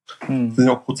 das sind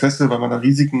ja auch Prozesse, weil man da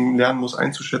Risiken lernen muss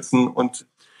einzuschätzen und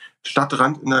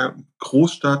Stadtrand in einer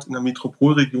Großstadt, in einer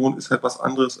Metropolregion ist halt was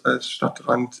anderes als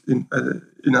Stadtrand in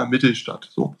einer Mittelstadt.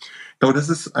 So. Ich glaube, das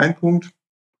ist ein Punkt.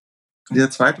 Der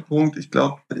zweite Punkt, ich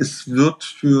glaube, es wird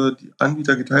für die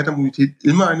Anbieter geteilter Mobilität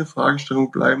immer eine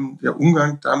Fragestellung bleiben, der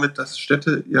Umgang damit, dass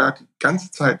Städte ja die ganze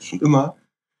Zeit schon immer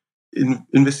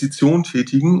Investitionen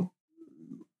tätigen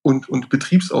und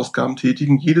Betriebsausgaben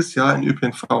tätigen, jedes Jahr in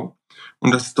ÖPNV.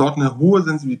 Und dass dort eine hohe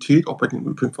Sensibilität auch bei den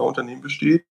ÖPNV-Unternehmen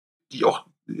besteht, die auch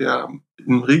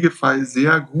im Regelfall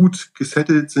sehr gut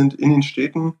gesettelt sind in den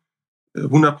Städten,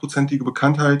 100%ige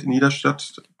Bekanntheit in jeder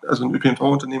Stadt. Also ein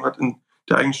ÖPNV-Unternehmen hat in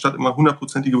der eigenen Stadt immer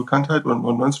 100%ige Bekanntheit oder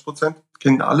 99%,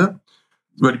 kennen alle.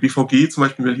 Über die BVG, zum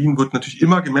Beispiel in Berlin, wird natürlich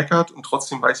immer gemeckert und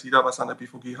trotzdem weiß jeder, was er an der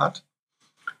BVG hat.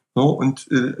 So, und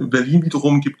Berlin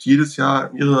wiederum gibt jedes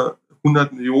Jahr ihre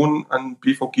 100 Millionen an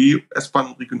BVG, S-Bahn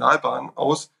und Regionalbahn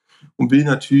aus und will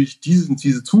natürlich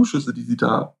diese Zuschüsse, die sie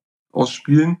da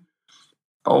ausspielen,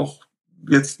 auch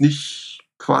jetzt nicht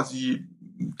quasi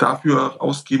dafür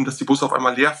ausgeben, dass die Busse auf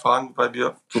einmal leer fahren, weil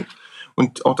wir so.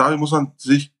 Und auch da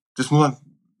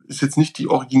ist jetzt nicht die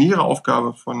originäre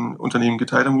Aufgabe von Unternehmen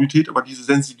geteilter Mobilität, aber diese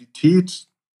Sensibilität,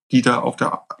 die da auf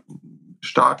der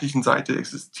staatlichen Seite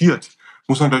existiert,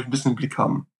 muss man, glaube ich, ein bisschen im Blick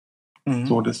haben.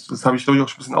 So, das habe ich, glaube ich, auch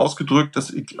schon ein bisschen ausgedrückt,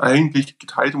 dass eigentlich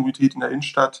geteilte Mobilität in der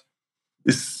Innenstadt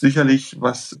ist sicherlich,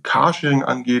 was Carsharing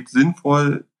angeht,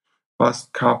 sinnvoll,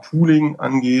 was Carpooling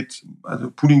angeht, also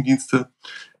Poolingdienste,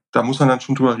 da muss man dann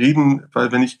schon drüber reden,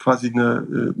 weil wenn ich quasi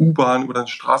eine U-Bahn oder eine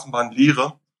Straßenbahn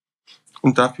leere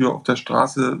und dafür auf der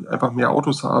Straße einfach mehr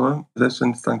Autos habe, selbst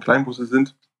wenn es dann Kleinbusse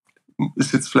sind,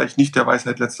 ist jetzt vielleicht nicht der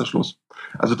Weisheit letzter Schluss.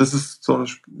 Also das ist so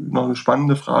noch eine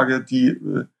spannende Frage, die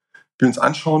wir uns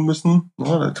anschauen müssen.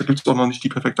 Ja, da gibt es auch noch nicht die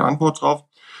perfekte Antwort drauf.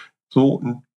 So,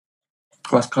 und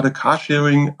was gerade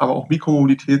Carsharing, aber auch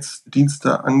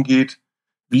Mikromobilitätsdienste angeht,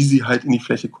 wie sie halt in die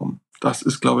Fläche kommen. Das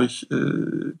ist, glaube ich,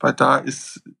 weil da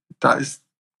ist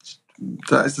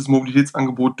das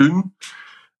Mobilitätsangebot dünn.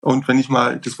 Und wenn ich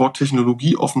mal das Wort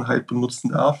Technologieoffenheit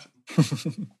benutzen darf,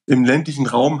 im ländlichen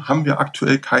Raum haben wir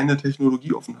aktuell keine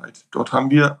Technologieoffenheit. Dort haben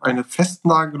wir eine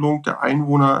Festnagelung der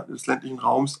Einwohner des ländlichen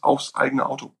Raums aufs eigene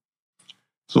Auto.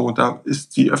 So, und da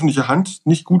ist die öffentliche Hand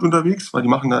nicht gut unterwegs, weil die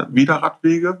machen da weder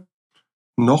Radwege,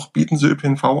 noch bieten sie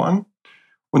ÖPNV an.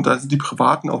 Und da sind die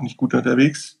Privaten auch nicht gut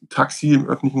unterwegs. Taxi im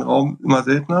öffentlichen Raum immer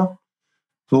seltener.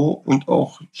 So, und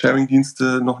auch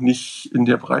Sharing-Dienste noch nicht in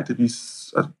der Breite, wie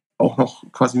es auch noch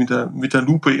quasi mit der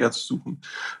Lupe eher zu suchen.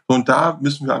 So, und da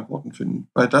müssen wir Antworten finden.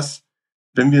 Weil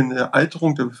wenn wir eine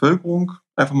Alterung der Bevölkerung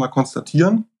einfach mal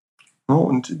konstatieren, ne,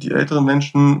 und die älteren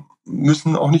Menschen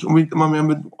müssen auch nicht unbedingt immer mehr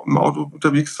mit dem Auto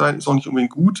unterwegs sein, ist auch nicht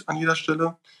unbedingt gut an jeder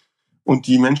Stelle. Und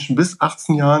die Menschen bis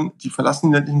 18 Jahren, die verlassen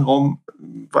den ländlichen Raum,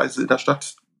 weil sie in der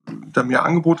Stadt da mehr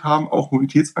Angebot haben, auch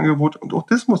Mobilitätsangebot. Und auch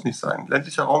das muss nicht sein.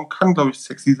 Ländlicher Raum kann, glaube ich,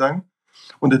 sexy sein.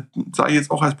 Und das sei jetzt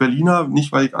auch als Berliner,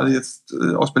 nicht weil ich alle jetzt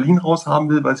aus Berlin raus haben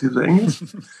will, weil es hier so eng ist.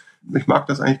 Ich mag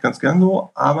das eigentlich ganz gern so.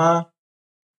 Aber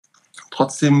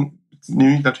trotzdem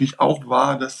nehme ich natürlich auch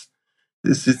wahr, dass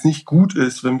es jetzt nicht gut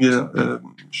ist, wenn wir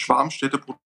Schwarmstädte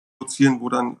produzieren, wo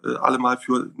dann alle mal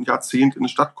für ein Jahrzehnt in eine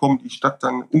Stadt kommen, die Stadt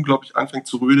dann unglaublich anfängt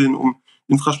zu rödeln, um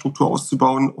Infrastruktur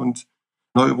auszubauen und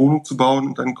neue Wohnungen zu bauen.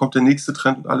 Und dann kommt der nächste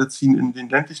Trend und alle ziehen in den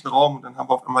ländlichen Raum und dann haben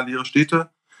wir auf einmal leere Städte,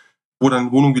 wo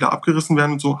dann Wohnungen wieder abgerissen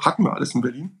werden und so. Hatten wir alles in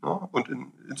Berlin, ja, und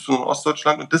insbesondere in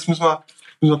Ostdeutschland. Und das müssen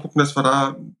wir gucken, dass wir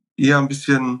da eher ein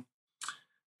bisschen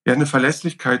eine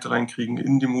Verlässlichkeit reinkriegen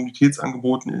in den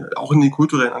Mobilitätsangeboten, auch in den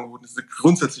kulturellen Angeboten. Das ist eine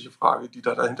grundsätzliche Frage, die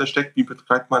da dahinter steckt. Wie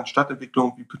betreibt man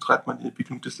Stadtentwicklung? Wie betreibt man die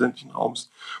Entwicklung des ländlichen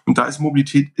Raums? Und da ist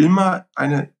Mobilität immer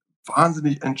ein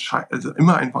wahnsinnig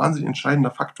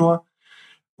entscheidender Faktor.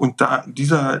 Und da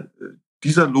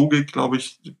dieser Logik, glaube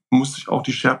ich, muss sich auch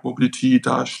die Shared Mobility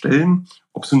darstellen.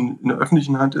 Ob es in der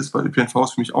öffentlichen Hand ist, weil ÖPNV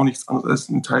ist für mich auch nichts anderes als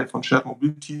ein Teil von Shared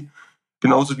Mobility,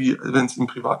 genauso wie wenn es in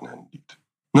privaten Händen liegt.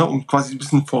 Ne, um quasi ein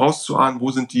bisschen vorauszuahnen, wo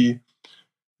sind die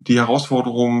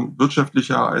Herausforderungen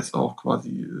wirtschaftlicher als auch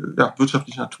quasi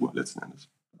wirtschaftlicher Natur letzten Endes.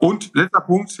 Und letzter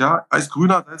Punkt, ja, als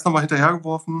Grüner, da ist nochmal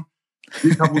hinterhergeworfen,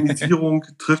 Dekarbonisierung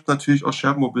trifft natürlich auch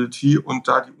Shared Mobility und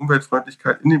da die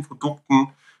Umweltfreundlichkeit in den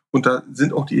Produkten und da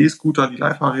sind auch die E-Scooter, die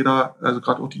Leihfahrräder, also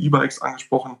gerade auch die E-Bikes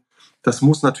angesprochen. Das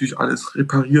muss natürlich alles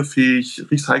reparierfähig,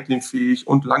 recyclingfähig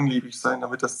und langlebig sein,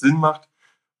 damit das Sinn macht.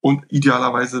 Und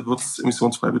idealerweise wird es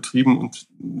emissionsfrei betrieben. Und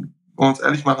wenn wir uns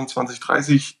ehrlich machen,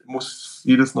 2030 muss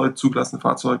jedes neu zugelassene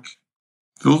Fahrzeug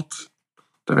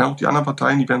da werden auch die anderen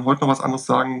Parteien, die werden heute noch was anderes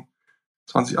sagen.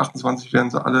 2028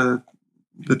 werden sie alle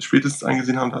wird spätestens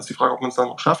eingesehen haben, da ist die Frage, ob man es dann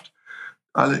noch schafft.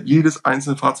 Jedes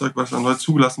einzelne Fahrzeug, was dann neu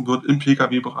zugelassen wird im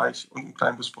Pkw-Bereich und im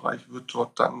Kleinbusbereich, wird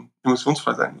dort dann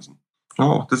emissionsfrei sein müssen. Ja,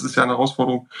 auch das ist ja eine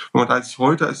Herausforderung. Wenn man da sich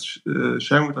heute als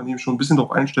Sharing-Unternehmen schon ein bisschen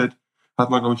darauf einstellt, hat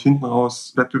man, glaube ich, hinten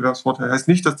raus Wettbewerbsvorteil. Heißt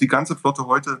nicht, dass die ganze Flotte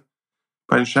heute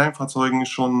bei den Sharing-Fahrzeugen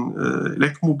schon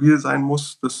elektromobil sein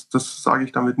muss. Das sage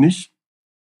ich damit nicht.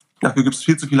 Dafür gibt es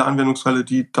viel zu viele Anwendungsfälle,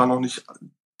 die da noch nicht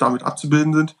damit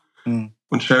abzubilden sind. Mhm.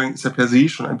 Und Sharing ist ja per se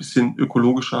schon ein bisschen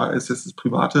ökologischer als jetzt das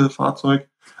private Fahrzeug.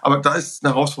 Aber da ist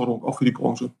eine Herausforderung, auch für die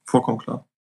Branche, vollkommen klar.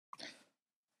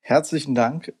 Herzlichen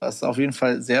Dank. Das ist auf jeden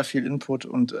Fall sehr viel Input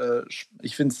und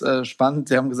ich finde es spannend.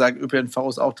 Sie haben gesagt, ÖPNV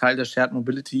ist auch Teil der Shared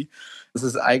Mobility. Das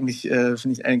ist eigentlich,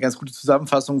 finde ich, eine ganz gute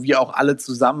Zusammenfassung, wie auch alle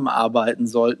zusammenarbeiten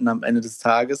sollten am Ende des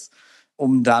Tages.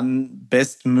 um dann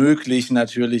bestmöglich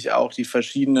natürlich auch die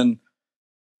verschiedenen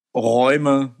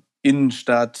Räume,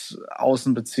 Innenstadt,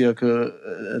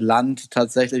 Außenbezirke, Land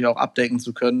tatsächlich auch abdecken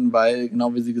zu können, weil,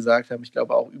 genau wie Sie gesagt haben, ich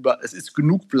glaube auch es ist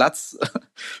genug Platz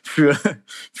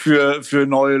für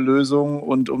neue Lösungen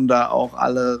und um da auch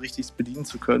alle richtig bedienen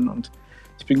zu können. Und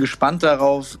ich bin gespannt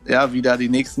darauf, ja, wie da die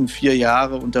nächsten 4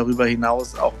 Jahre und darüber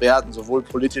hinaus auch werden, sowohl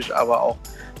politisch, aber auch,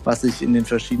 was sich in den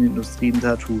verschiedenen Industrien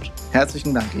da tut.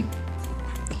 Herzlichen Dank Ihnen.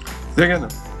 Sehr gerne.